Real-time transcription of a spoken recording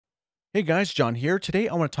Hey guys, John here. Today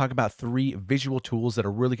I want to talk about three visual tools that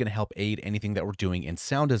are really going to help aid anything that we're doing in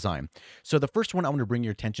sound design. So the first one I want to bring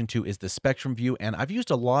your attention to is the spectrum view, and I've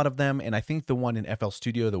used a lot of them, and I think the one in FL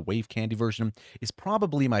Studio, the Wave Candy version, is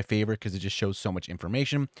probably my favorite because it just shows so much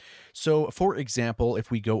information. So for example,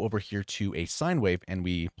 if we go over here to a sine wave and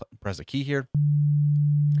we press a key here,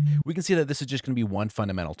 we can see that this is just going to be one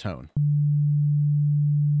fundamental tone.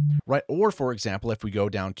 Right, or for example, if we go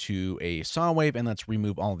down to a saw wave and let's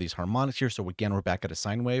remove all of these harmonics here. So again, we're back at a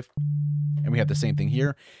sine wave and we have the same thing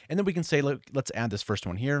here. And then we can say, look, let's add this first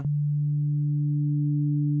one here.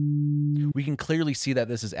 We can clearly see that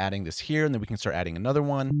this is adding this here, and then we can start adding another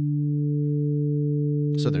one.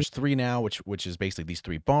 So there's three now, which is basically these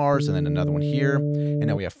three bars, and then another one here. And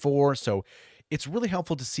now we have four. So it's really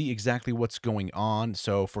helpful to see exactly what's going on.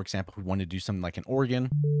 So for example, if we want to do something like an organ.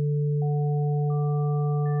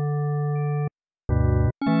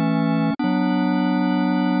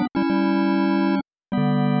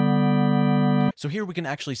 So here we can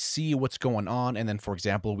actually see what's going on. And then, for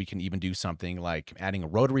example, we can even do something like adding a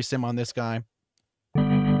rotary sim on this guy. So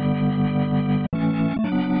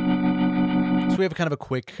we have kind of a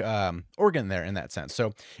quick organ there in that sense.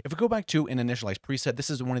 So if we go back to an initialized preset, this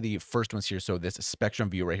is one of the first ones here. So this spectrum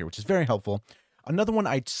view right here, which is very helpful. Another one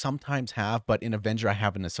I sometimes have, but in Avenger, I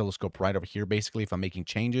have an oscilloscope right over here, basically, if I'm making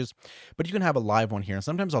changes. But you can have a live one here. And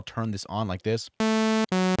sometimes I'll turn this on like this.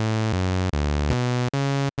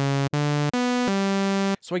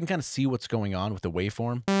 So I can kind of see what's going on with the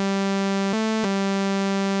waveform,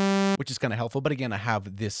 which is kind of helpful. But again, I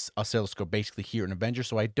have this oscilloscope basically here in Avenger,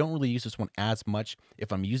 so I don't really use this one as much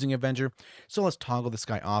if I'm using Avenger. So let's toggle this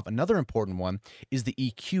guy off. Another important one is the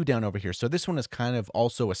EQ down over here. So this one is kind of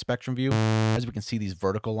also a spectrum view, as we can see these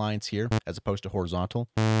vertical lines here, as opposed to horizontal.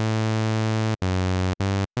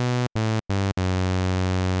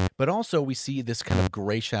 But also we see this kind of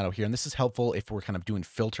gray shadow here, and this is helpful if we're kind of doing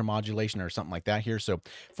filter modulation or something like that here. So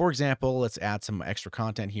for example, let's add some extra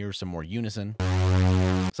content here, some more unison,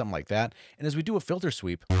 something like that. And as we do a filter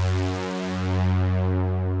sweep,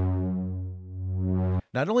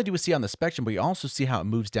 not only do we see on the spectrum, but we also see how it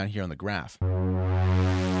moves down here on the graph.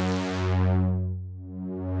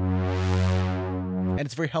 And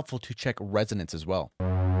it's very helpful to check resonance as well.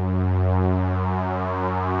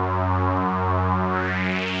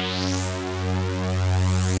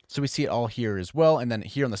 So we see it all here as well, and then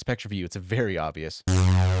here on the spectrum view, it's very obvious.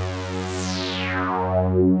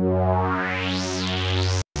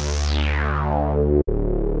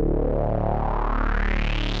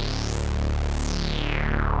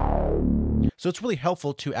 So it's really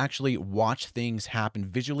helpful to actually watch things happen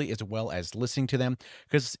visually as well as listening to them,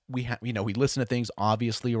 because we listen to things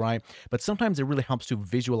obviously, right? But sometimes it really helps to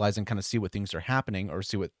visualize and kind of see what things are happening or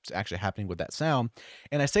see what's actually happening with that sound.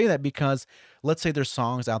 And I say that because let's say there's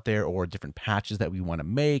songs out there or different patches that we want to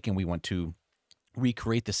make and we want to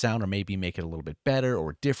recreate the sound or maybe make it a little bit better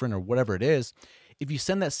or different or whatever it is. If you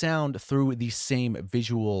send that sound through these same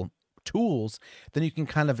visual tools, then you can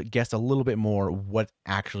kind of guess a little bit more what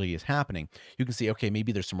actually is happening. You can see, okay,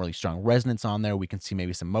 maybe there's some really strong resonance on there. We can see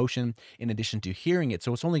maybe some motion in addition to hearing it.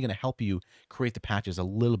 So it's only going to help you create the patches a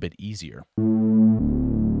little bit easier.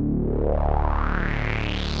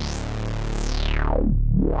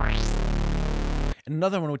 And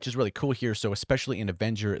another one which is really cool here, so especially in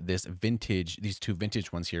Avenger, these two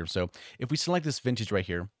vintage ones here. So if we select this vintage right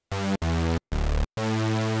here,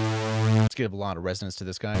 let's give a lot of resonance to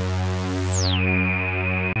this guy.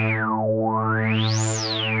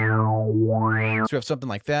 So we have something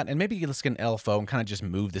like that, and maybe let's get an LFO and kind of just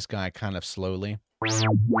move this guy kind of slowly.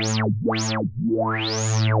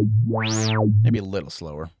 Maybe a little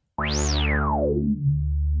slower.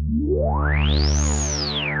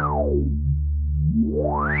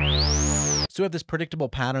 So we have this predictable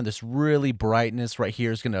pattern, this really brightness right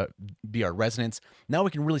here is going to be our resonance. Now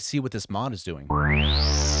we can really see what this mod is doing.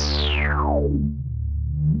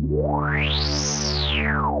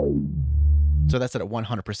 So that's at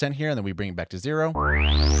 100% here, and then we bring it back to 0.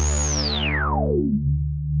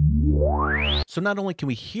 So not only can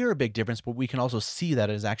we hear a big difference, but we can also see that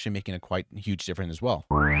it is actually making a quite huge difference as well.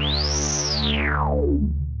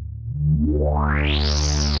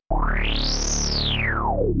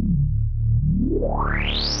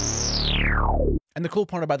 And the cool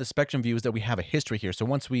part about the spectrum view is that we have a history here. So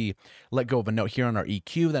once we let go of a note here on our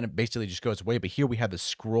EQ, then it basically just goes away. But here we have the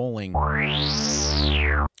scrolling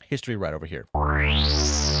history right over here.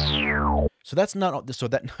 So that's not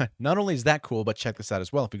only is that cool, but check this out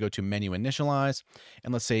as well. If we go to menu initialize,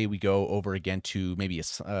 and let's say we go over again to maybe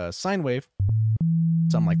a sine wave,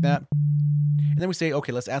 something like that. And then we say,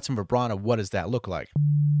 okay, let's add some vibrato. What does that look like?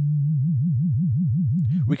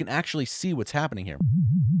 we can actually see what's happening here.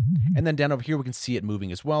 And then down over here, we can see it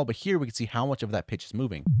moving as well. But here we can see how much of that pitch is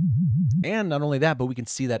moving. And not only that, but we can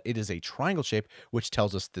see that it is a triangle shape, which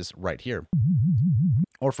tells us this right here.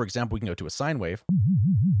 Or for example, we can go to a sine wave.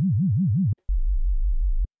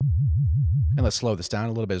 And let's slow this down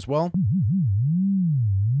a little bit as well.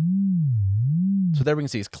 So there we can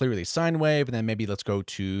see it's clearly a sine wave. And then maybe let's go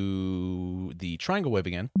to the triangle wave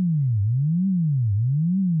again.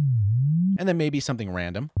 And then maybe something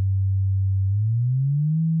random.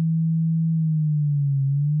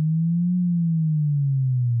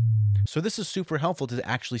 So this is super helpful to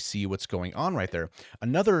actually see what's going on right there.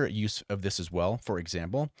 Another use of this as well, for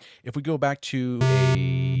example, if we go back to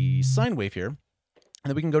a sine wave here, and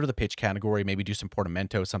then we can go to the pitch category, maybe do some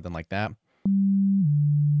portamento, something like that.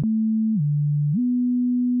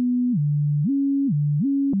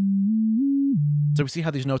 So we see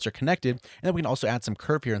how these notes are connected, and then we can also add some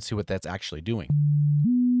curve here and see what that's actually doing.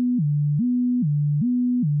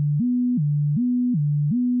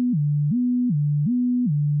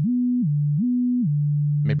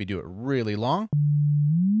 Maybe do it really long.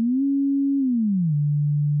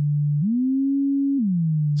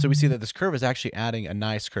 So we see that this curve is actually adding a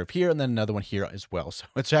nice curve here and then another one here as well. So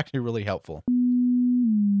it's actually really helpful.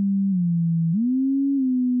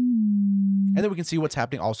 And then we can see what's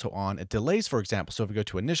happening also on delays, for example. So if we go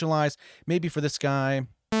to initialize, maybe for this guy,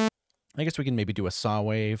 I guess we can maybe do a saw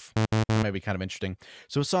wave. That might be kind of interesting.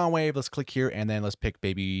 So a saw wave, let's click here and then let's pick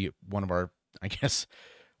maybe one of our, I guess,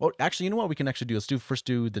 well, actually, you know what we can actually do? Let's first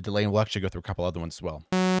do the delay, and we'll actually go through a couple other ones as well.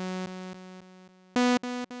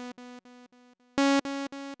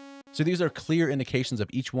 So these are clear indications of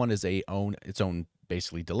each one is its own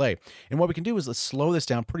basically delay. And what we can do is let's slow this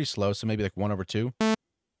down pretty slow, so maybe like 1/2.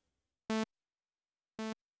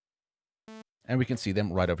 And we can see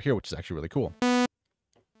them right over here, which is actually really cool.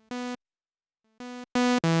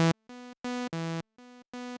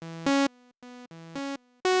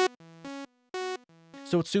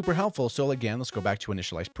 So it's super helpful. So again, let's go back to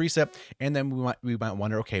initialize preset, and then we might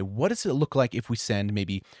wonder, okay, what does it look like if we send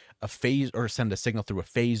maybe a phase or send a signal through a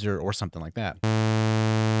phaser or something like that?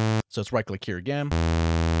 So let's right click here again.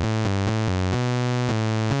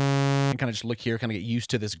 And kind of just look here, kind of get used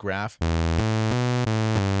to this graph.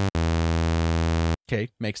 Okay,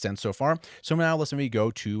 makes sense so far. So now let's maybe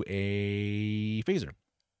go to a phaser.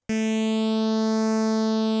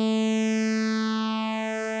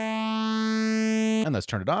 And let's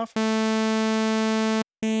turn it off.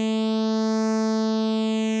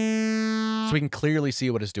 So we can clearly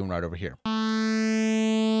see what it's doing right over here.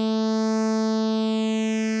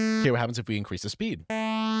 Okay, what happens if we increase the speed?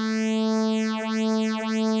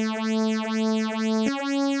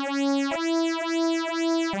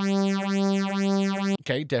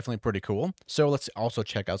 Okay, definitely pretty cool. So let's also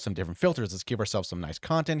check out some different filters. Let's give ourselves some nice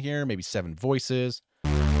content here, maybe 7 voices.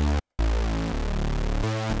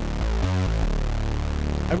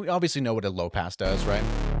 And we obviously know what a low pass does, right?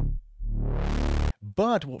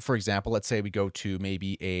 But for example, let's say we go to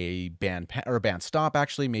maybe a band stop.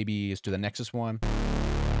 Actually, maybe let's do the Nexus one.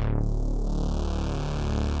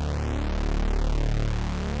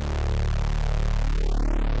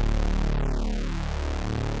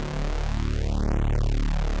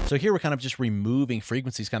 So here we're kind of just removing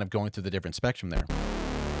frequencies, kind of going through the different spectrum there.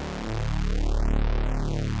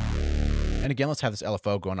 And again, let's have this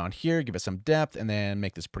LFO going on here, give it some depth, and then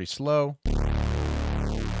make this pretty slow.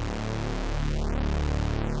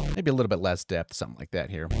 Maybe a little bit less depth, something like that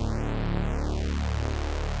here.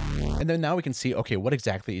 And then now we can see, okay, what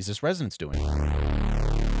exactly is this resonance doing?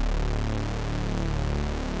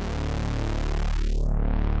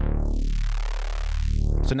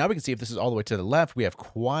 So now we can see if this is all the way to the left, we have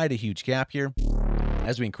quite a huge gap here.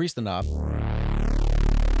 As we increase the knob,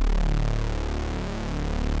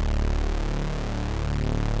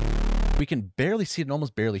 we can barely see it and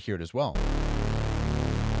almost barely hear it as well.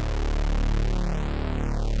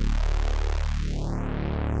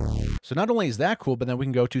 So not only is that cool, but then we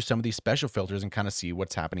can go to some of these special filters and kind of see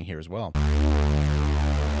what's happening here as well.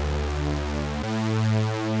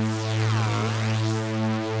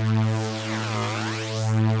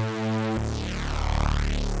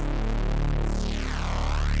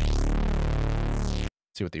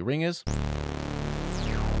 See what the ring is.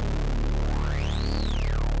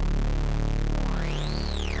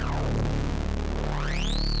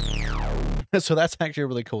 So that's actually a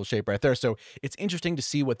really cool shape right there. So it's interesting to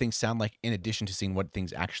see what things sound like in addition to seeing what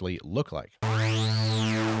things actually look like.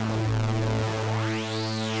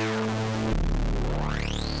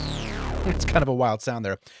 It's kind of a wild sound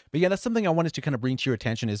there. But yeah, that's something I wanted to kind of bring to your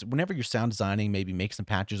attention is whenever you're sound designing, maybe make some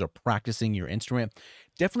patches or practicing your instrument,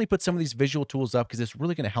 definitely put some of these visual tools up because it's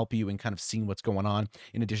really going to help you in kind of seeing what's going on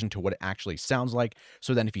in addition to what it actually sounds like.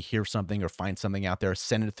 So then if you hear something or find something out there,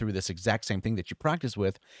 send it through this exact same thing that you practice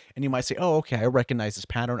with. And you might say, oh, okay, I recognize this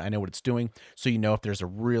pattern. I know what it's doing. So you know if there's a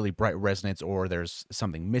really bright resonance or there's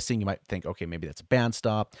something missing, you might think, okay, maybe that's a band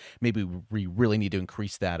stop. Maybe we really need to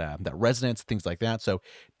increase that resonance, things like that. So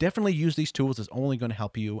definitely use these tools. It's only going to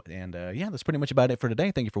help you. And yeah, that's pretty much about it for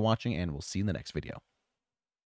today. Thank you for watching, and we'll see you in the next video.